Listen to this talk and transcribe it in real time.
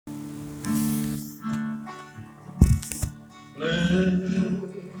Let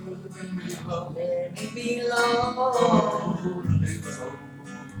me belong.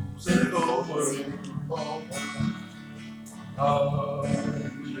 Simple word. Simple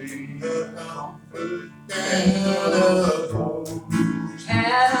Hardly a comfort can afford.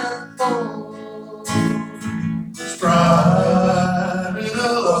 can't afford. Striving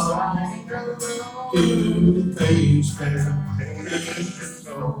along Striving alone. to face temptation's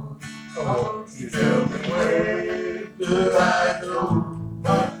door. Oh, you tell me where could I go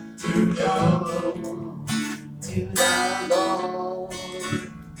but to the Lord? To the Lord.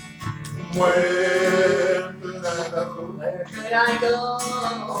 Where could I go? Where could I go?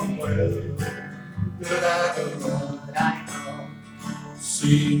 Where could I go? Could I go?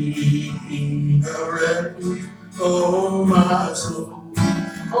 Seeking a refuge for my soul.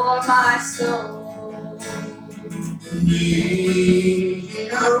 For my soul.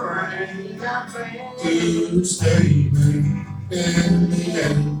 Needing a friend Need a friend. to save me in the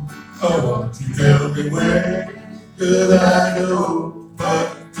end. Oh, won't you tell me where could I go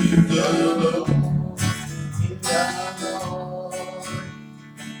but to the Lord? To the Lord.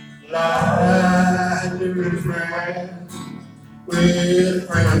 Like a friend with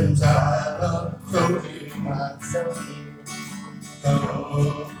friends I love so dear. So dear.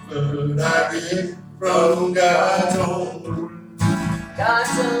 Comfort I get from God's own word.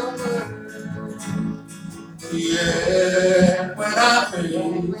 God's own word. Yeah, when I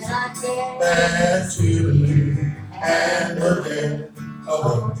feel When I feel that you live and again,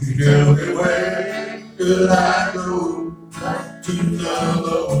 oh, won't you tell me where could I go but to the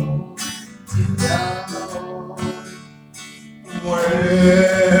Lord? to the Lord.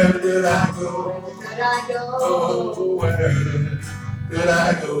 Where did I go? Where could I go? Oh, where did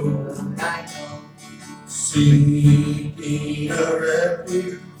I go? Where could I go? Seeking a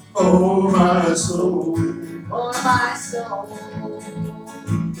refuge for my soul. For my soul.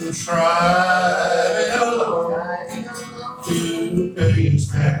 Striving alone Driving alone. to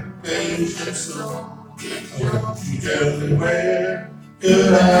face temptation so. Won't you tell me where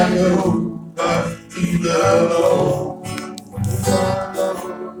could I go but to the Lord?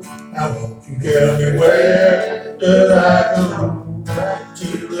 Now won't you tell me where could I go